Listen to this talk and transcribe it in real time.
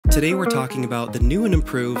Today we're talking about the new and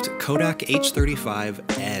improved Kodak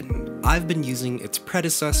H35n. I've been using its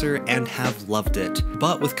predecessor and have loved it,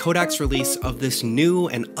 but with Kodak's release of this new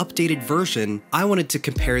and updated version, I wanted to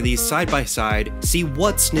compare these side by side, see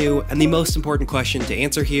what's new, and the most important question to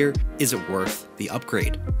answer here, is it worth the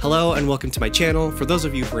upgrade? Hello and welcome to my channel, for those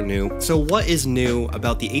of you who are new. So what is new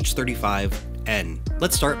about the H35n?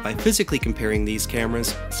 Let's start by physically comparing these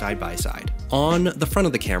cameras side by side. On the front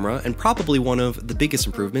of the camera, and probably one of the biggest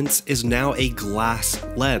improvements, is now a glass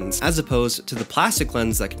lens, as opposed to the plastic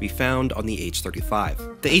lens that can be found on the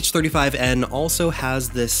H35. The H35n also has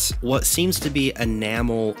this, what seems to be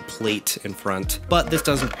enamel plate in front, but this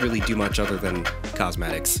doesn't really do much other than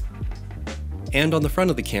cosmetics. And on the front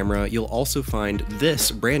of the camera, you'll also find this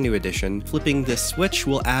brand new addition. Flipping this switch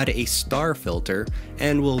will add a star filter,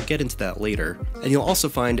 and we'll get into that later. And you'll also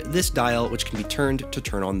find this dial, which can be turned to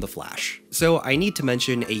turn on the flash. So I need to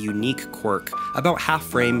mention a unique quirk about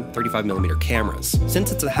half-frame 35mm cameras.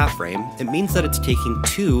 Since it's a half-frame, it means that it's taking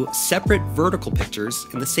two separate vertical pictures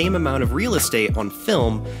in the same amount of real estate on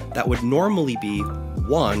film that would normally be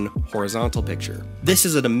one horizontal picture. This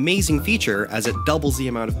is an amazing feature as it doubles the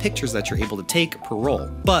amount of pictures that you're able to take per roll.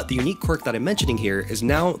 But the unique quirk that I'm mentioning here is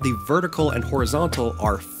now the vertical and horizontal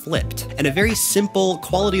are flipped. And a very simple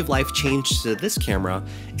quality of life change to this camera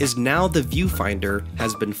is now the viewfinder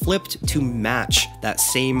has been flipped to match that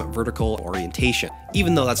same vertical orientation.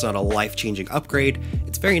 Even though that's not a life-changing upgrade,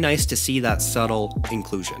 it's very nice to see that subtle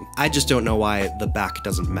inclusion. I just don't know why the back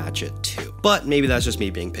doesn't match it too. But maybe that's just me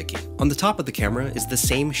being picky. On the top of the camera is the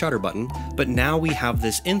same shutter button, but now we have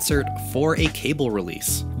this insert for a cable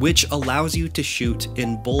release, which allows you to shoot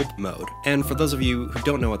in bulb mode. And for those of you who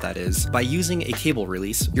don't know what that is, by using a cable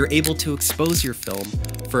release, you're able to expose your film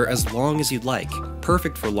for as long as you'd like.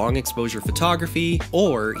 Perfect for long exposure photography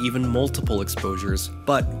or even multiple exposures,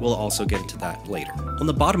 but we'll also get into that later. On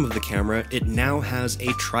the bottom of the camera, it now has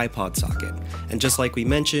a tripod socket. And just like we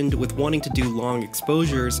mentioned, with wanting to do long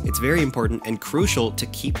exposures, it's very important and crucial to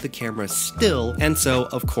keep the camera still. And so,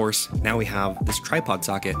 of course, now we have this tripod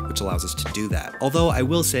socket, which allows us to do that. Although I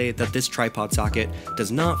will say that this tripod socket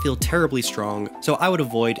does not feel terribly strong, so I would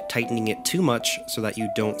avoid tightening it too much so that you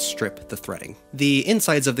don't strip the threading. The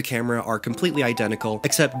insides of the camera are completely identical,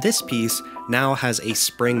 except this piece now has a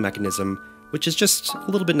spring mechanism, which is just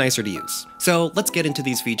a little bit nicer to use. So let's get into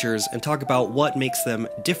these features and talk about what makes them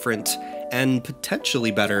different and potentially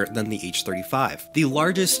better than the H35. The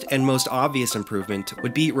largest and most obvious improvement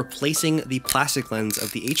would be replacing the plastic lens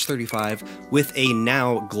of the H35 with a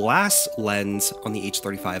now glass lens on the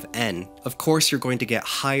H35n. Of course, you're going to get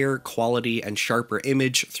higher quality and sharper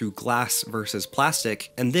image through glass versus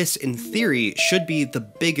plastic, and this, in theory, should be the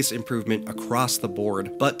biggest improvement across the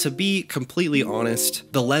board. But to be completely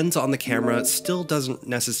honest, the lens on the camera still doesn't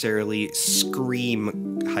necessarily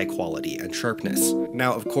scream high quality and sharpness.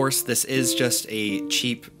 Now, of course, this is just a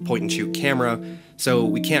cheap point-and-shoot camera, so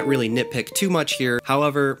we can't really nitpick too much here.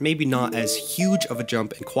 However, maybe not as huge of a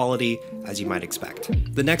jump in quality as you might expect.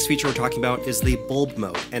 The next feature we're talking about is the bulb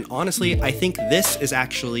mode, and honestly, I think this is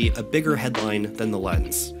actually a bigger headline than the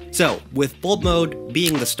lens. So, with bulb mode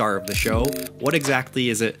being the star of the show, what exactly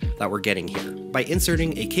is it that we're getting here? By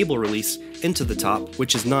inserting a cable release into the top,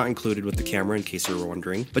 which is not included with the camera in case you were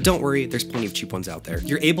wondering, but don't worry, there's plenty of cheap ones out there.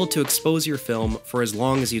 You're able to expose your film for as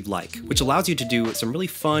long as you'd like, which allows you to do some really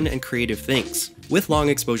fun and creative things. With long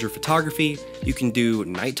exposure photography, you can do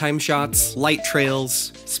nighttime shots, light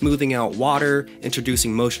trails, smoothing out water,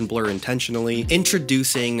 introducing motion blur intentionally.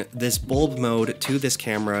 Introducing this bulb mode to this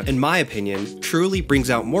camera, in my opinion, truly brings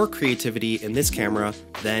out more creativity in this camera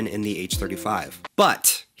than in the H35.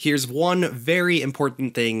 But here's one very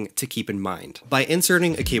important thing to keep in mind. By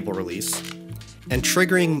inserting a cable release and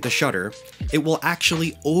triggering the shutter, it will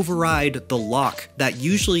actually override the lock that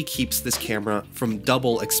usually keeps this camera from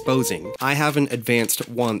double exposing. I haven't advanced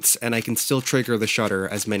once, and I can still trigger the shutter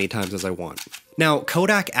as many times as I want. Now,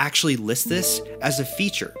 Kodak actually lists this as a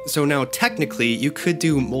feature, so now technically you could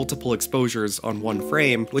do multiple exposures on one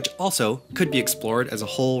frame, which also could be explored as a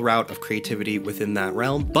whole route of creativity within that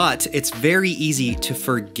realm, but it's very easy to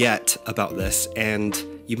forget about this, and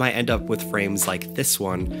you might end up with frames like this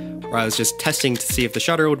one, where I was just testing to see if the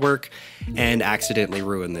shutter would work and accidentally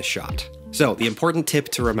ruin this shot. So the important tip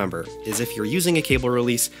to remember is if you're using a cable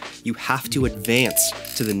release, you have to advance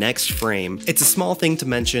to the next frame. It's a small thing to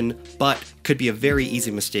mention, but could be a very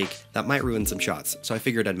easy mistake that might ruin some shots, so I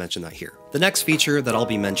figured I'd mention that here. The next feature that I'll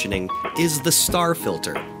be mentioning is the star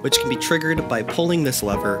filter, which can be triggered by pulling this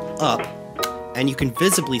lever up and you can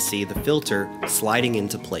visibly see the filter sliding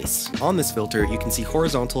into place. On this filter, you can see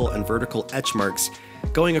horizontal and vertical etch marks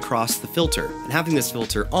going across the filter, and having this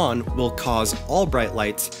filter on will cause all bright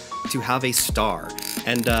lights to have a star.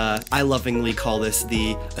 And I lovingly call this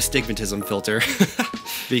the astigmatism filter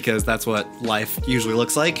because that's what life usually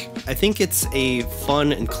looks like. I think it's a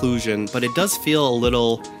fun inclusion, but it does feel a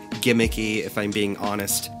little gimmicky if I'm being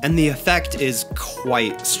honest. And the effect is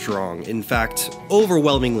quite strong. In fact,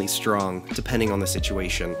 overwhelmingly strong depending on the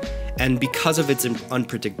situation. And because of its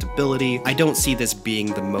unpredictability, I don't see this being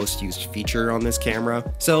the most used feature on this camera.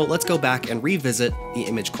 So let's go back and revisit the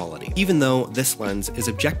image quality. Even though this lens is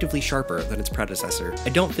objectively sharper than its predecessor, I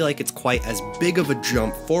don't feel like it's quite as big of a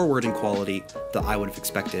jump forward in quality that I would have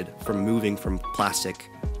expected from moving from plastic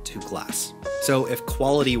to glass. So if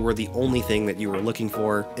quality were the only thing that you were looking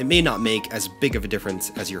for, it may not make as big of a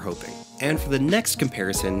difference as you're hoping. And for the next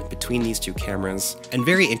comparison between these two cameras, and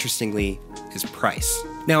very interestingly, is price.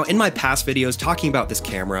 Now, in my past videos talking about this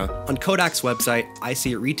camera, on Kodak's website, I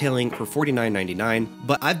see it retailing for $49.99,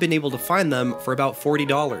 but I've been able to find them for about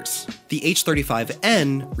 $40. The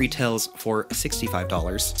H35n retails for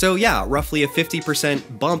 $65. So yeah, roughly a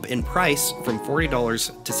 50% bump in price from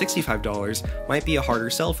 $40 to $65 might be a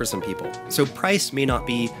harder sell for some people. So price may not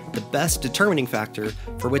be the best determining factor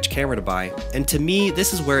for which camera to buy, and to me,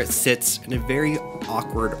 this is where it sits in a very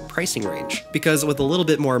awkward pricing range. Because with a little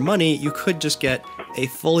bit more money, you could just get a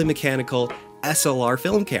fully mechanical SLR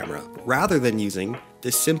film camera, rather than using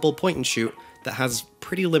this simple point and shoot that has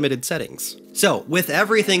pretty limited settings. So, with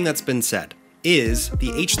everything that's been said, is the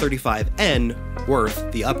H35n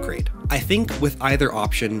worth the upgrade? I think with either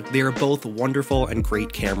option, they are both wonderful and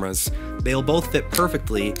great cameras. They'll both fit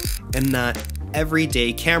perfectly in that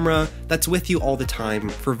everyday camera that's with you all the time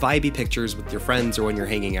for vibey pictures with your friends or when you're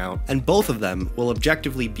hanging out, and both of them will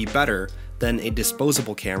objectively be better than a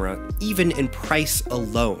disposable camera, even in price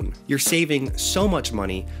alone. You're saving so much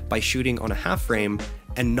money by shooting on a half frame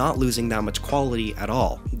and not losing that much quality at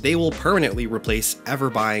all. They will permanently replace ever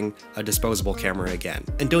buying a disposable camera again.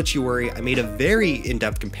 And don't you worry, I made a very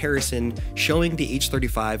in-depth comparison showing the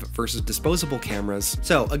H35 versus disposable cameras.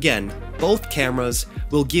 So again, both cameras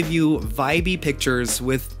will give you vibey pictures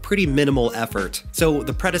with pretty minimal effort. So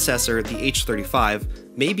the predecessor, the H35,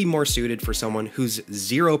 may be more suited for someone who's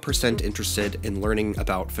 0% interested in learning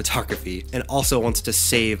about photography and also wants to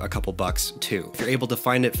save a couple bucks too. If you're able to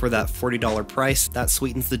find it for that $40 price, that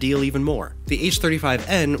sweetens the deal even more. The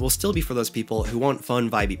H35n will still be for those people who want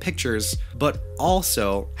fun, vibey pictures, but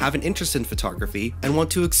also have an interest in photography and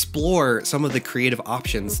want to explore some of the creative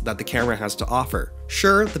options that the camera has to offer.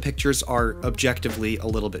 Sure, the pictures are objectively a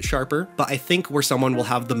little bit sharper, but I think where someone will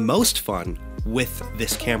have the most fun with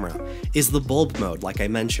this camera is the bulb mode, like I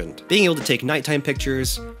mentioned. Being able to take nighttime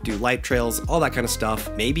pictures, do light trails, all that kind of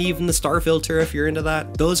stuff, maybe even the star filter if you're into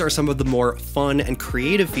that. Those are some of the more fun and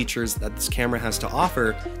creative features that this camera has to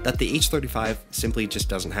offer that the H35 simply just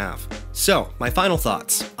doesn't have. So, my final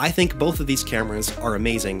thoughts. I think both of these cameras are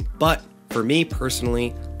amazing, but for me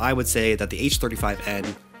personally, I would say that the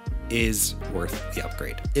H35n is worth the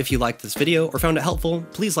upgrade. If you liked this video or found it helpful,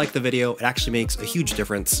 please like the video. It actually makes a huge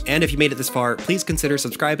difference. And if you made it this far, please consider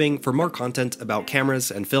subscribing for more content about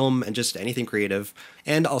cameras and film and just anything creative.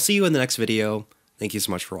 And I'll see you in the next video. Thank you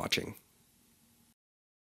so much for watching.